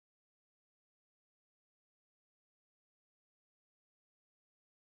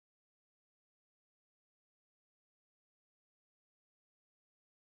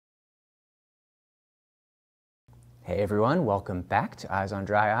Hey everyone, welcome back to Eyes on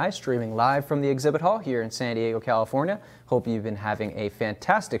Dry Eye, streaming live from the exhibit hall here in San Diego, California. Hope you've been having a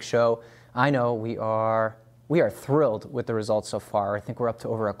fantastic show. I know we are thrilled with the results so far. I think we're up to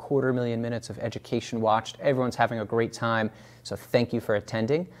over 250,000 minutes of education watched. Everyone's having a great time, so thank you for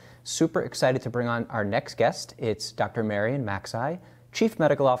attending. Super excited to bring on our next guest. It's Dr. Marian Macsai, Chief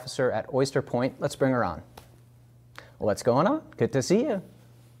Medical Officer at Oyster Point. Let's bring her on. What's going on? Good to see you.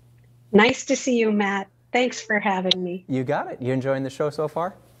 Nice to see you, Matt. Thanks for having me. You got it. You enjoying the show so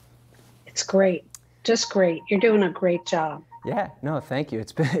far? It's great. Just great. You're doing a great job. Yeah, no, thank you.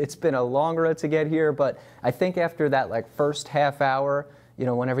 It's been a long road to get here, but I think after that first half hour,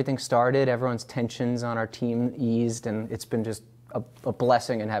 when everything started, everyone's tensions on our team eased, and it's been just a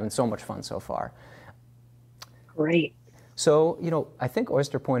blessing and having so much fun so far. Great. So, I think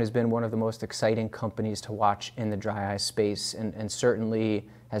Oyster Point has been one of the most exciting companies to watch in the dry eye space, and certainly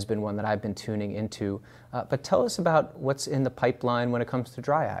has been one that I've been tuning into. But tell us about what's in the pipeline when it comes to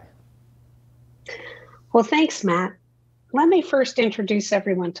dry eye. Well, thanks, Matt. Let me first introduce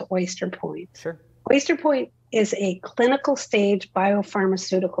everyone to Oyster Point. Sure. Oyster Point is a clinical stage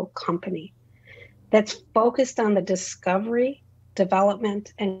biopharmaceutical company that's focused on the discovery,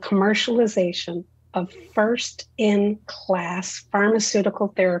 development, and commercialization of first-in-class pharmaceutical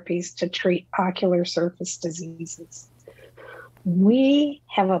therapies to treat ocular surface diseases. We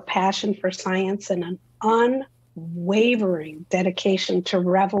have a passion for science and an unwavering dedication to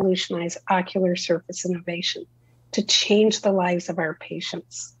revolutionize ocular surface innovation to change the lives of our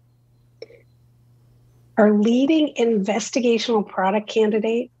patients. Our leading investigational product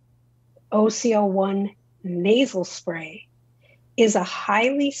candidate, OCO1 nasal spray, is a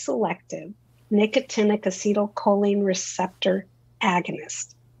highly selective nicotinic acetylcholine receptor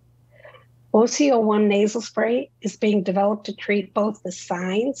agonist. OCO1 nasal spray is being developed to treat both the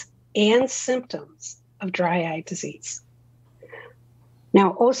signs and symptoms of dry eye disease.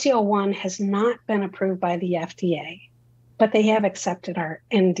 Now, OCO1 has not been approved by the FDA, but they have accepted our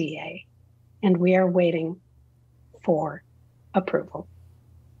NDA, and we are waiting for approval.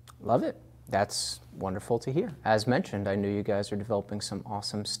 Love it. That's wonderful to hear. As mentioned, I know you guys are developing some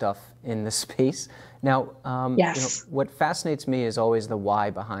awesome stuff in the space. Now, yes. What fascinates me is always the why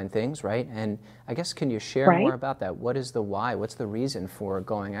behind things, right? And I guess, can you share more about that? What is the why? What's the reason for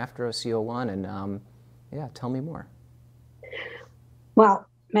going after OCO1? And tell me more. Well,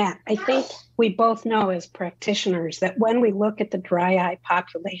 Matt, I think we both know as practitioners that when we look at the dry eye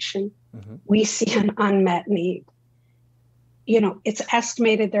population, we see an unmet need. It's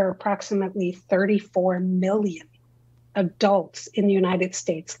estimated there are approximately 34 million adults in the United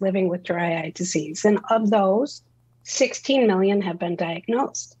States living with dry eye disease. And of those, 16 million have been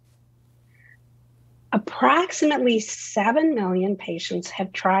diagnosed. Approximately 7 million patients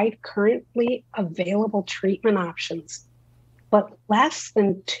have tried currently available treatment options, but less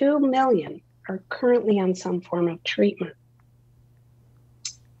than 2 million are currently on some form of treatment.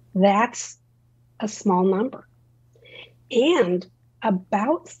 That's a small number. And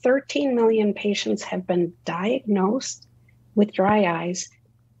about 13 million patients have been diagnosed with dry eyes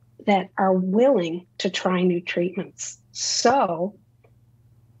that are willing to try new treatments. So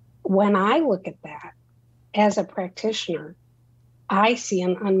when I look at that as a practitioner, I see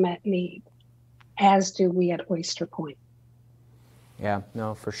an unmet need, as do we at Oyster Point. Yeah,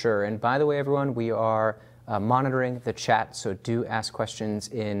 no, for sure. And by the way, everyone, we are monitoring the chat, so do ask questions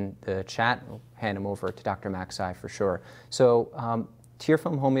in the chat. We'll hand them over to Dr. Macsai for sure. So tear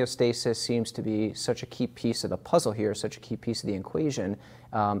film homeostasis seems to be such a key piece of the puzzle here, such a key piece of the equation.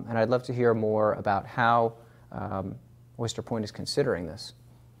 And I'd love to hear more about how Oyster Point is considering this.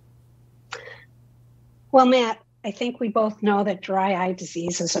 Well, Matt, I think we both know that dry eye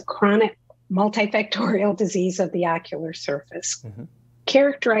disease is a chronic multifactorial disease of the ocular surface,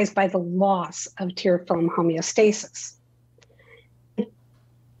 characterized by the loss of tear film homeostasis.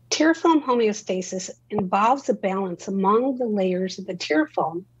 Tear film homeostasis involves a balance among the layers of the tear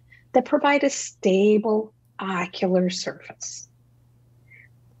film that provide a stable ocular surface.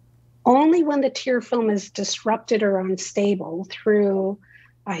 Only when the tear film is disrupted or unstable through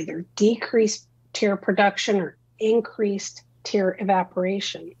either decreased tear production or increased tear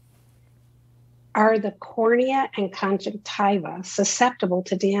evaporation are the cornea and conjunctiva susceptible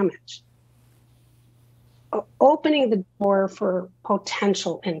to damage, opening the door for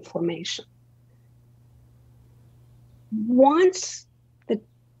potential inflammation. Once the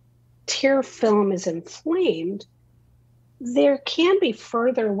tear film is inflamed, there can be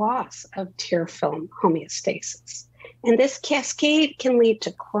further loss of tear film homeostasis. And this cascade can lead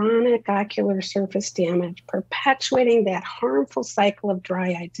to chronic ocular surface damage, perpetuating that harmful cycle of dry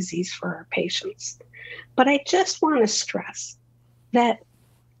eye disease for our patients. But I just want to stress that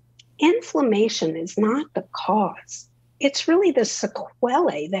inflammation is not the cause. It's really the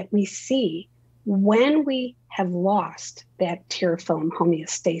sequelae that we see when we have lost that tear film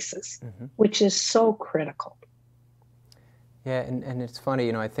homeostasis, which is so critical. Yeah, and it's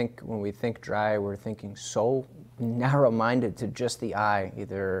funny, I think when we think dry, we're thinking so narrow-minded to just the eye,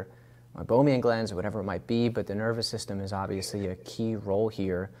 either meibomian glands or whatever it might be, but the nervous system is obviously a key role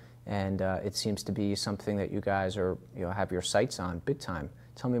here, and it seems to be something that you guys are, have your sights on big time.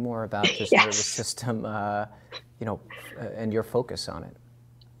 Tell me more about this Yes. nervous system, and your focus on it.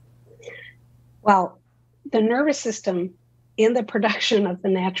 Well, the nervous system in the production of the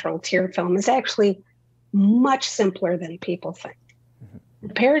natural tear film is actually much simpler than people think. The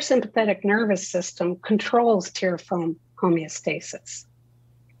parasympathetic nervous system controls tear film homeostasis.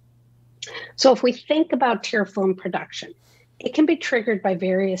 So if we think about tear film production, it can be triggered by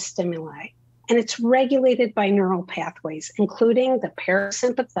various stimuli, and it's regulated by neural pathways, including the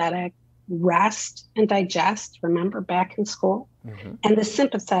parasympathetic rest and digest, remember back in school, and the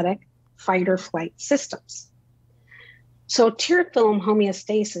sympathetic fight or flight systems. So tear film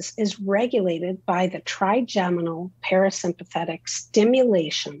homeostasis is regulated by the trigeminal parasympathetic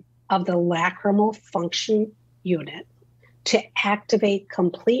stimulation of the lacrimal function unit to activate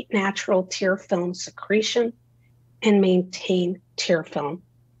complete natural tear film secretion and maintain tear film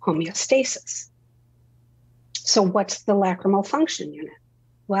homeostasis. So what's the lacrimal function unit?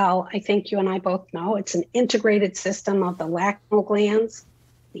 Well, I think you and I both know it's an integrated system of the lacrimal glands,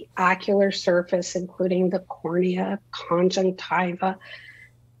 the ocular surface, including the cornea, conjunctiva,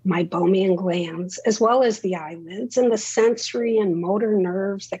 meibomian glands, as well as the eyelids and the sensory and motor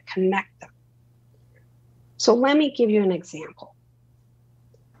nerves that connect them. So let me give you an example.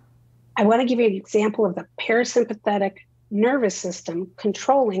 I want to give you an example of the parasympathetic nervous system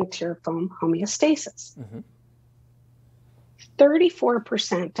controlling tear film homeostasis.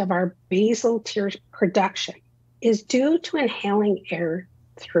 34% of our basal tear production is due to inhaling air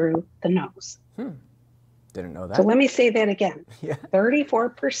through the nose. Didn't know that. So let me say that again.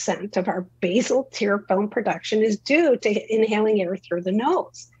 34% of our basal tear film production is due to inhaling air through the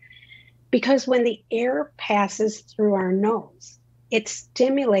nose. Because when the air passes through our nose, it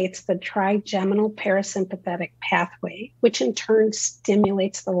stimulates the trigeminal parasympathetic pathway, which in turn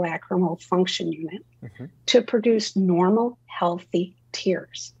stimulates the lacrimal function unit to produce normal, healthy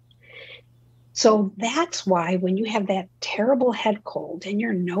tears. So that's why when you have that terrible head cold and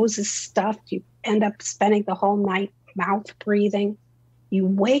your nose is stuffed, you end up spending the whole night mouth breathing. You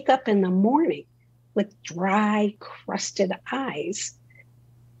wake up in the morning with dry, crusted eyes,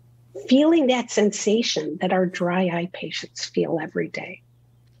 feeling that sensation that our dry eye patients feel every day.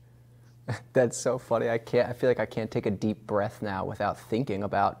 That's so funny. I feel like I can't take a deep breath now without thinking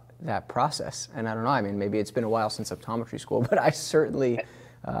about that process. And I don't know, I mean, maybe it's been a while since optometry school, but I certainly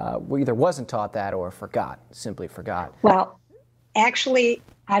either wasn't taught that or simply forgot. Well, actually,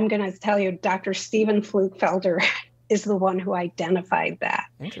 I'm going to tell you, Dr. Stephen Flugfelder is the one who identified that.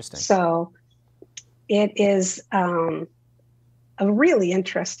 Interesting. So it is a really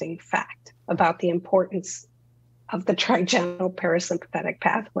interesting fact about the importance of the trigeminal parasympathetic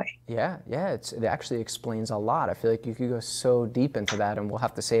pathway. Yeah, it actually explains a lot. I feel like you could go so deep into that, and we'll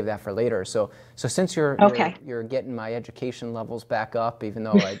have to save that for later. So since you're getting my education levels back up, even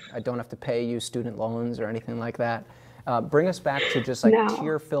though I don't have to pay you student loans or anything like that, bring us back to just like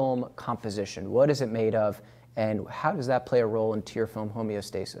tear film composition. What is it made of, and how does that play a role in tear film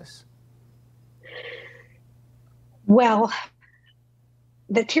homeostasis? Well,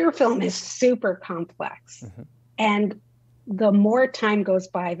 the tear film is super complex. And the more time goes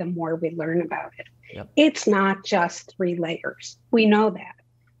by, the more we learn about it. It's not just 3 layers. We know that.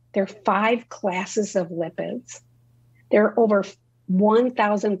 There are 5 classes of lipids. There are over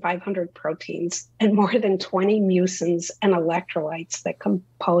 1,500 proteins and more than 20 mucins and electrolytes that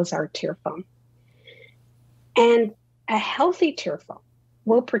compose our tear film. And a healthy tear film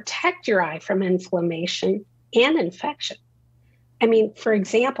will protect your eye from inflammation and infection. I mean, for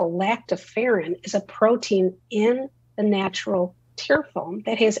example, lactoferrin is a protein in the natural tear film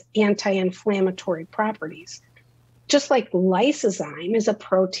that has anti-inflammatory properties, just like lysozyme is a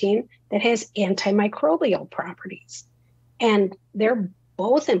protein that has antimicrobial properties. And they're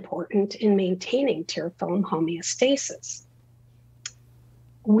both important in maintaining tear film homeostasis.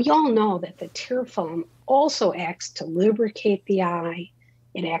 We all know that the tear film also acts to lubricate the eye.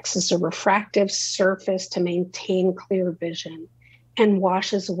 It acts as a refractive surface to maintain clear vision and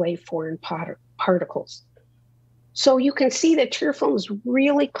washes away foreign particles. So you can see that tear film is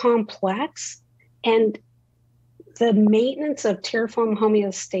really complex, and the maintenance of tear film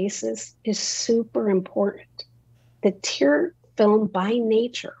homeostasis is super important. The tear film by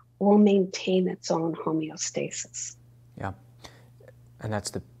nature will maintain its own homeostasis. Yeah. And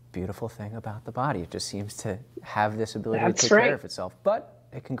that's the beautiful thing about the body. It just seems to have this ability to take care of itself. But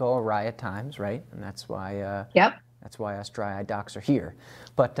it can go awry at times, right? And that's why that's why us dry eye docs are here.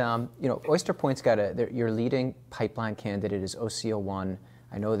 But you know, Oyster Point's got your leading pipeline candidate is OCO1.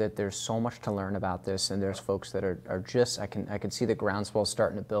 I know that there's so much to learn about this, and there's folks that are just, I can see the groundswell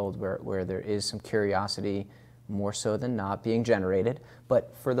starting to build where there is some curiosity, more so than not, being generated.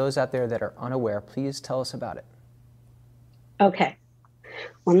 But for those out there that are unaware, please tell us about it. Okay.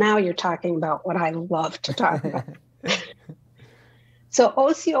 Well, now you're talking about what I love to talk about. So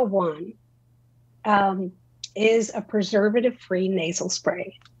OCO1 is a preservative-free nasal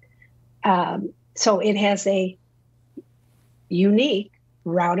spray. So it has a unique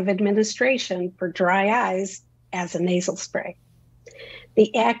route of administration for dry eyes as a nasal spray.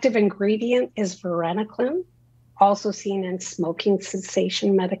 The active ingredient is varenicline, also seen in smoking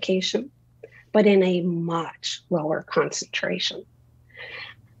cessation medication, but in a much lower concentration.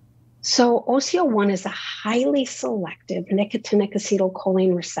 So OCO1 is a highly selective nicotinic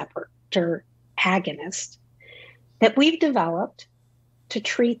acetylcholine receptor agonist that we've developed to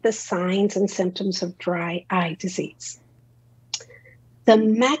treat the signs and symptoms of dry eye disease. The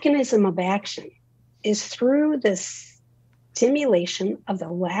mechanism of action is through the stimulation of the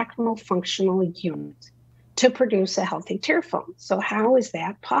lacrimal functional unit to produce a healthy tear film. So how is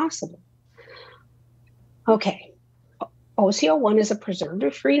that possible? Okay, OCO1 is a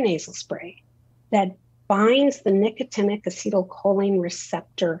preservative-free nasal spray that binds the nicotinic acetylcholine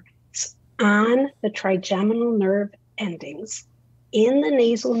receptor on the trigeminal nerve endings in the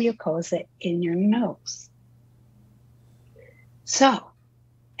nasal mucosa in your nose. So,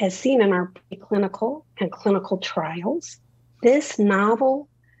 as seen in our preclinical and clinical trials, this novel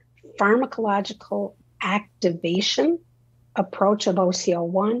pharmacological activation approach of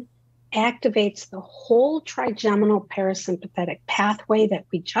OCO1 activates the whole trigeminal parasympathetic pathway that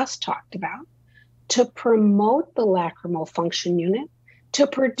we just talked about to promote the lacrimal function unit, to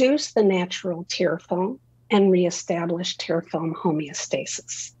produce the natural tear film and reestablish tear film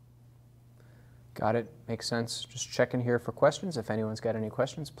homeostasis. Got it. Makes sense. Just checking here for questions. If anyone's got any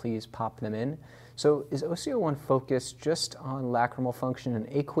questions, please pop them in. So is OCO1 focused just on lacrimal function and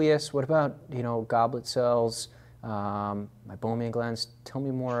aqueous? What about, you know, goblet cells, meibomian glands? Tell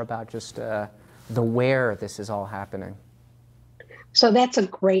me more about just the where this is all happening. So that's a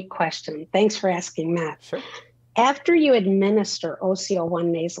great question. Thanks for asking that. Sure. After you administer OCO1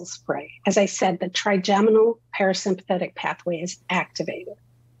 nasal spray, as I said, the trigeminal parasympathetic pathway is activated.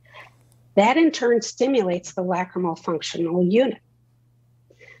 That in turn stimulates the lacrimal functional unit.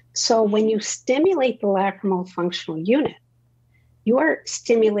 So when you stimulate the lacrimal functional unit, you are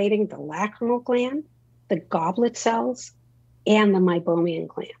stimulating the lacrimal gland, the goblet cells, and the meibomian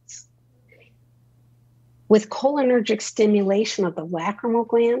glands. With cholinergic stimulation of the lacrimal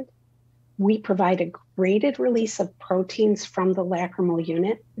gland, we provide a graded release of proteins from the lacrimal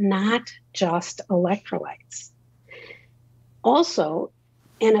unit, not just electrolytes. Also,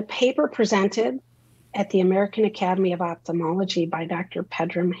 in a paper presented at the American Academy of Ophthalmology by Dr.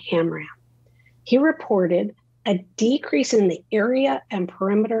 Pedram Hamram, he reported a decrease in the area and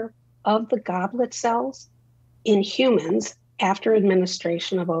perimeter of the goblet cells in humans after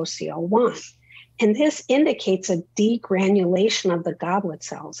administration of OCO1. And this indicates a degranulation of the goblet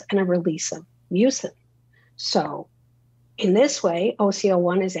cells and a release of mucin. So in this way,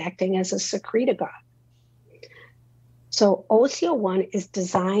 OCO1 is acting as a secretagogue. So OCO1 is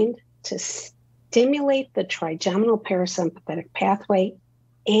designed to stimulate the trigeminal parasympathetic pathway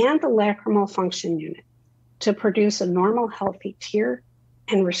and the lacrimal function unit to produce a normal, healthy tear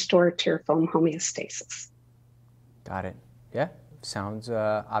and restore tear film homeostasis. Got it. Yeah. Sounds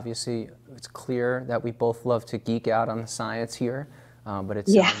obviously, it's clear that we both love to geek out on the science here, but it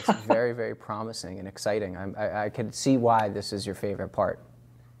sounds very, very promising and exciting. I can see why this is your favorite part.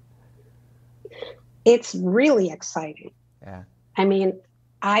 It's really exciting. Yeah. I mean,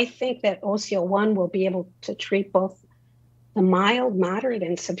 I think that OCO1 will be able to treat both the mild, moderate,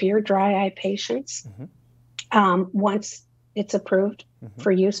 and severe dry eye patients once it's approved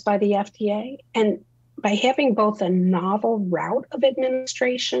for use by the FDA. And by having both a novel route of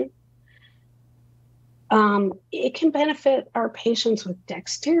administration, it can benefit our patients with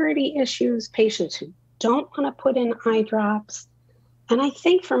dexterity issues, patients who don't want to put in eye drops. And I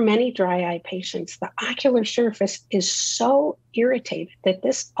think for many dry eye patients, the ocular surface is so irritated that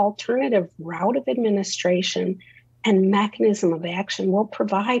this alternative route of administration and mechanism of action will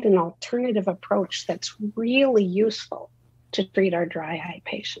provide an alternative approach that's really useful to treat our dry eye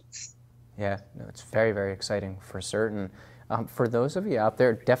patients. Yeah, no, it's very, very exciting for certain. For those of you out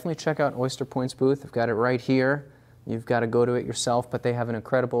there, definitely check out Oyster Point's booth. I've got it right here. You've got to go to it yourself, but they have an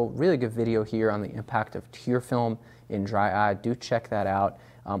incredible, really good video here on the impact of tear film in dry eye. Do check that out.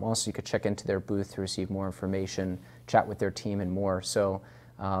 Also, you could check into their booth to receive more information, chat with their team, and more. So,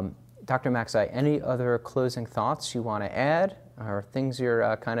 Dr. Macsai, any other closing thoughts you want to add, or things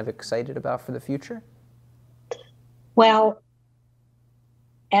you're kind of excited about for the future? Well,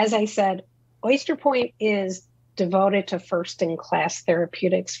 as I said, Oyster Point is devoted to first-in-class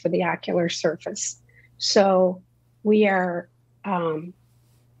therapeutics for the ocular surface. So we are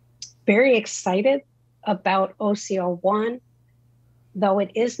very excited about OCO1, though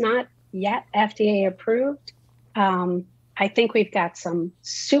it is not yet FDA approved. I think we've got some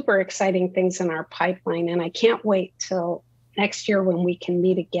super exciting things in our pipeline, and I can't wait till next year when we can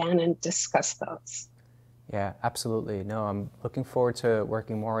meet again and discuss those. Yeah, absolutely. No, I'm looking forward to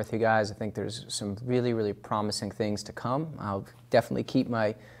working more with you guys. I think there's some really, really promising things to come. I'll definitely keep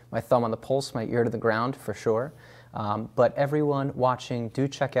my thumb on the pulse, my ear to the ground for sure. But everyone watching, do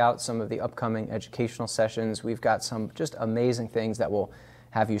check out some of the upcoming educational sessions. We've got some just amazing things that will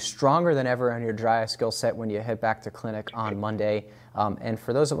have you stronger than ever on your dry eye skill set when you head back to clinic on Monday. And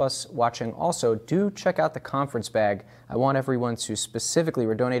for those of us watching also, do check out the conference bag. I want everyone to specifically,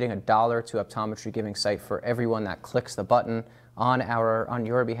 we're donating $1 to Optometry Giving Site for everyone that clicks the button on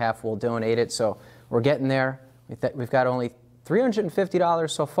your behalf. We'll donate it. So we're getting there. We've got only $350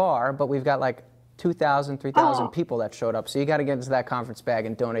 so far, but we've got like 2,000, 3,000 people that showed up. So you got to get into that conference bag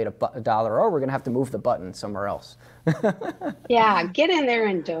and donate $1, or we're going to have to move the button somewhere else. Yeah, get in there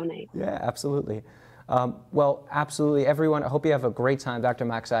and donate. Yeah, absolutely. Well, absolutely, everyone. I hope you have a great time. Dr.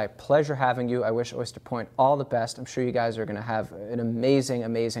 Macsai, pleasure having you. I wish Oyster Point all the best. I'm sure you guys are going to have an amazing,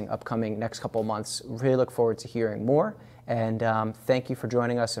 amazing upcoming next couple of months. Really look forward to hearing more. And thank you for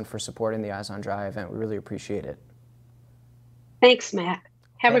joining us and for supporting the Eyes on Dry event. We really appreciate it. Thanks, Matt.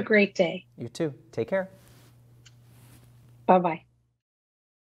 Have a great day. You too. Take care. Bye-bye.